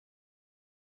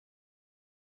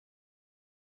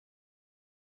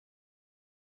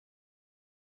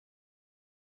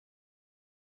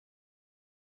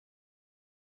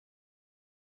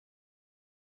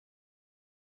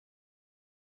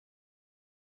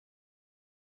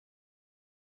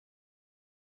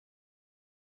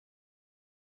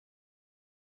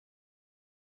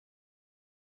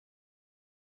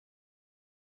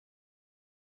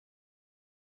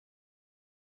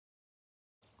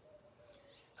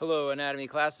Hello, anatomy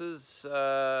classes.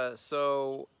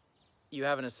 So you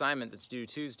have an assignment that's due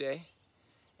Tuesday,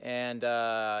 and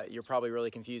you're probably really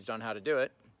confused on how to do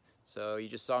it. So you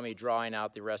just saw me drawing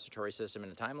out the respiratory system in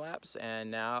a time lapse,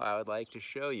 and now I would like to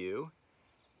show you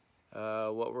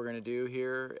what we're going to do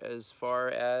here as far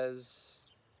as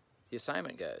the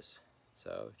assignment goes.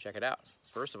 So check it out.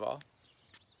 First of all,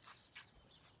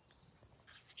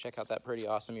 check out that pretty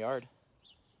awesome yard.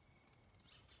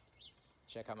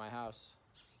 Check out my house.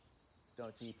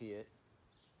 Don't TP it.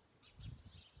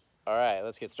 All right,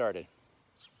 let's get started.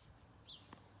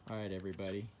 All right,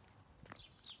 everybody.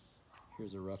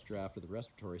 Here's a rough draft of the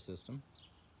respiratory system.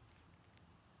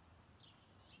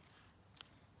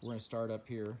 We're going to start up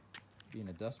here being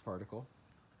a dust particle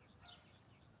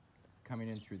coming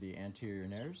in through the anterior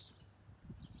nares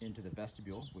into the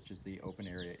vestibule, which is the open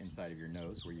area inside of your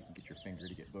nose where you can get your finger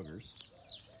to get boogers.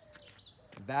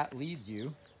 That leads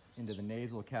you into the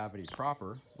nasal cavity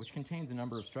proper, which contains a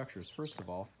number of structures. First of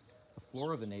all, the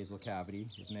floor of the nasal cavity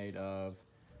is made of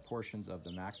portions of the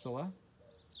maxilla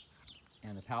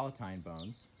and the palatine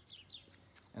bones,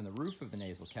 and the roof of the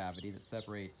nasal cavity that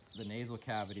separates the nasal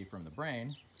cavity from the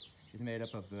brain is made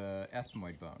up of the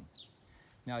ethmoid bone.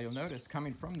 Now you'll notice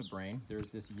coming from the brain there's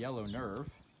this yellow nerve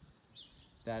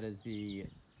that is the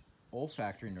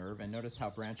olfactory nerve, and notice how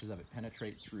branches of it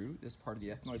penetrate through this part of the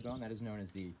ethmoid bone. That is known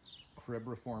as the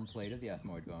cribriform plate of the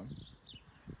ethmoid bone.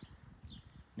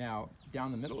 Now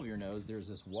down the middle of your nose there's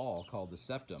this wall called the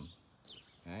septum.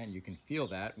 Okay, and you can feel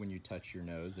that when you touch your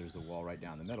nose. There's a wall right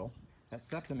down the middle. That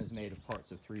septum is made of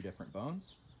parts of 3 different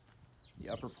bones. The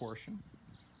upper portion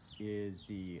is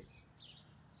the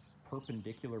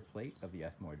perpendicular plate of the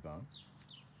ethmoid bone.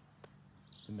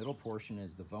 The middle portion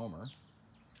is the vomer,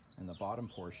 and the bottom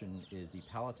portion is the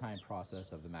palatine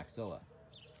process of the maxilla.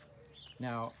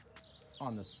 Now,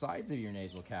 on the sides of your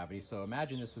nasal cavity, so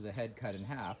imagine this was a head cut in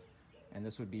half, and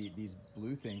this would be, these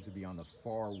blue things would be on the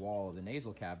far wall of the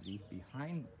nasal cavity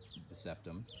behind the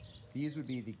septum. These would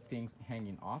be the things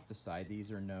hanging off the side.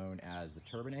 These are known as the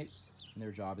turbinates, and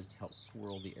their job is to help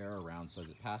swirl the air around, so as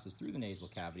it passes through the nasal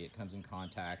cavity, it comes in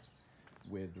contact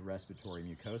with the respiratory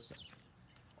mucosa.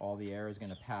 All the air is going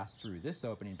to pass through this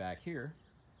opening back here,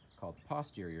 called the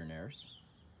posterior nares,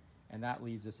 and that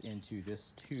leads us into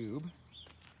this tube,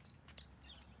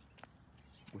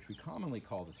 which we commonly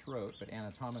call the throat, but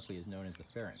anatomically is known as the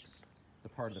pharynx. The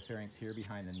part of the pharynx here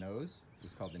behind the nose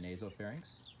is called the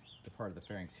nasopharynx. The part of the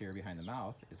pharynx here behind the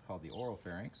mouth is called the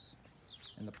oropharynx.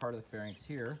 And the part of the pharynx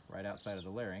here, right outside of the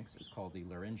larynx, is called the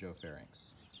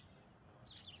laryngopharynx.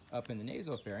 Up in the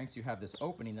nasopharynx, you have this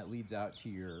opening that leads out to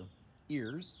your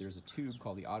ears. There's a tube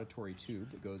called the auditory tube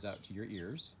that goes out to your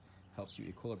ears, helps you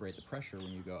equilibrate the pressure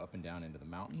when you go up and down into the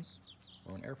mountains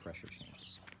or when air pressure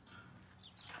changes.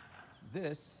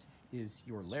 This is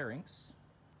your larynx,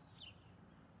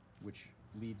 which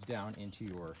leads down into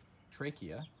your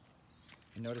trachea.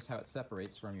 And notice how it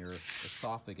separates from your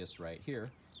esophagus right here,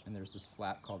 and there's this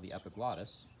flap called the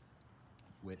epiglottis,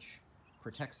 which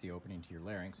protects the opening to your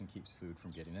larynx and keeps food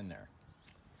from getting in there.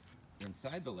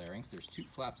 Inside the larynx, there's 2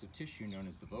 flaps of tissue known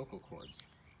as the vocal cords.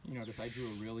 You notice I drew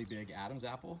a really big Adam's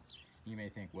apple. You may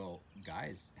think, well,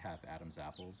 guys have Adam's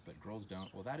apples, but girls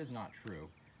don't. Well, that is not true.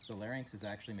 The larynx is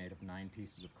actually made of 9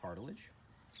 pieces of cartilage,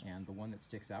 and the one that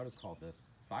sticks out is called the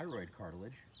thyroid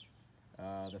cartilage.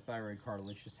 The thyroid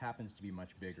cartilage just happens to be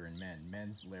much bigger in men.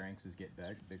 Men's larynxes get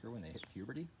bigger when they hit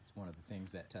puberty. It's one of the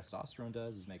things that testosterone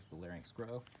does, is makes the larynx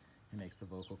grow and makes the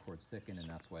vocal cords thicken, and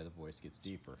that's why the voice gets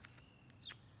deeper.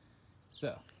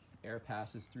 So, air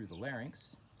passes through the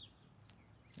larynx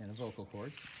and the vocal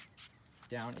cords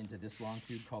down into this long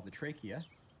tube called the trachea,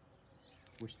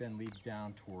 which then leads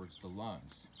down towards the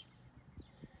lungs.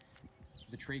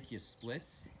 The trachea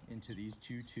splits into these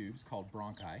 2 tubes called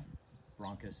bronchi.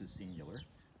 Bronchus is singular.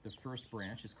 The first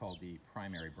branch is called the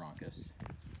primary bronchus.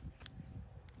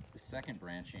 The second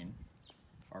branching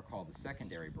are called the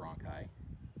secondary bronchi.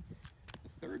 The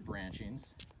third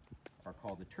branchings are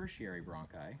called the tertiary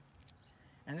bronchi.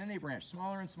 And then they branch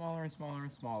smaller and smaller and smaller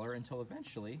and smaller until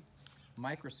eventually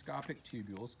microscopic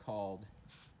tubules called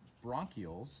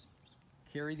bronchioles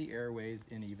carry the airways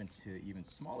in even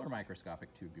smaller microscopic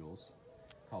tubules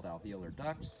called alveolar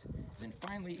ducts, then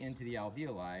finally into the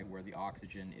alveoli where the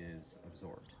oxygen is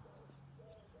absorbed.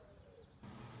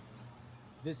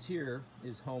 This here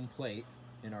is home plate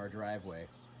in our driveway.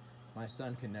 My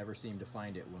son can never seem to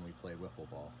find it when we play wiffle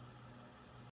ball.